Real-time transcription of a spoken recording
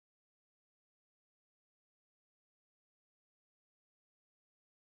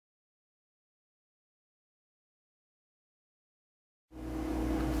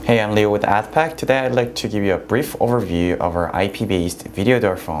Hey, I'm Leo with AddPac. Today I'd like to give you a brief overview of our IP-based video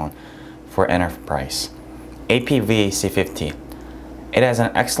door phone for enterprise, AP-VAC50. It has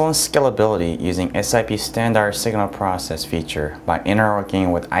an excellent scalability using SIP standard signal process feature by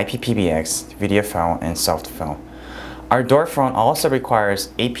interworking with IP-PBX, video phone, and soft phone. Our door phone also requires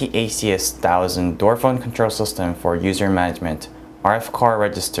AP-ACS1000 door phone control system for user management, RF card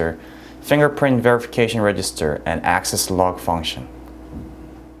register, fingerprint verification register, and access log function.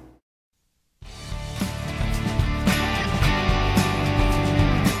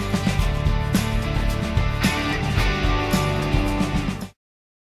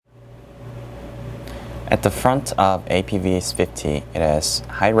 At the front of AP-VAC50, it has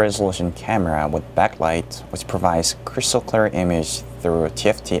high-resolution camera with backlight, which provides crystal clear image through a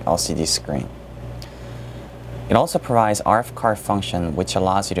TFT LCD screen. It also provides RF card function, which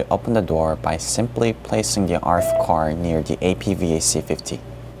allows you to open the door by simply placing the RF card near the AP-VAC50.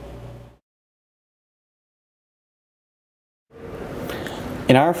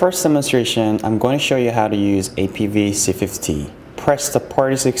 In our first demonstration, I'm going to show you how to use AP-VAC50. Press the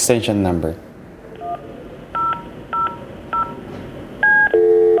party's extension number.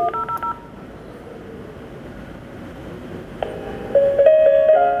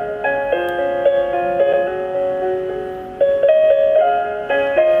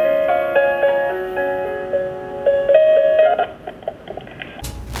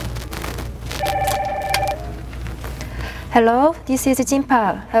 Hello, this is Jin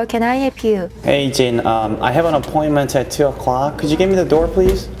Park. How can I help you? Hey Jin, I have an appointment at 2 o'clock. Could you give me the door,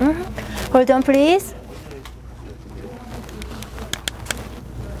 please? Hold on, please.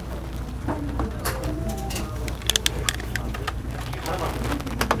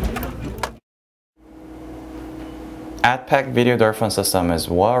 AddPac video door phone system is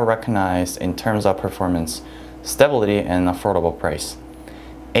well recognized in terms of performance, stability, and affordable price.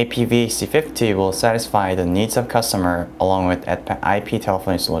 AP-VAC50 will satisfy the needs of customer along with AddPac IP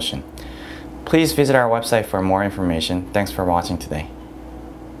telephony solution. Please visit our website for more information. Thanks for watching today.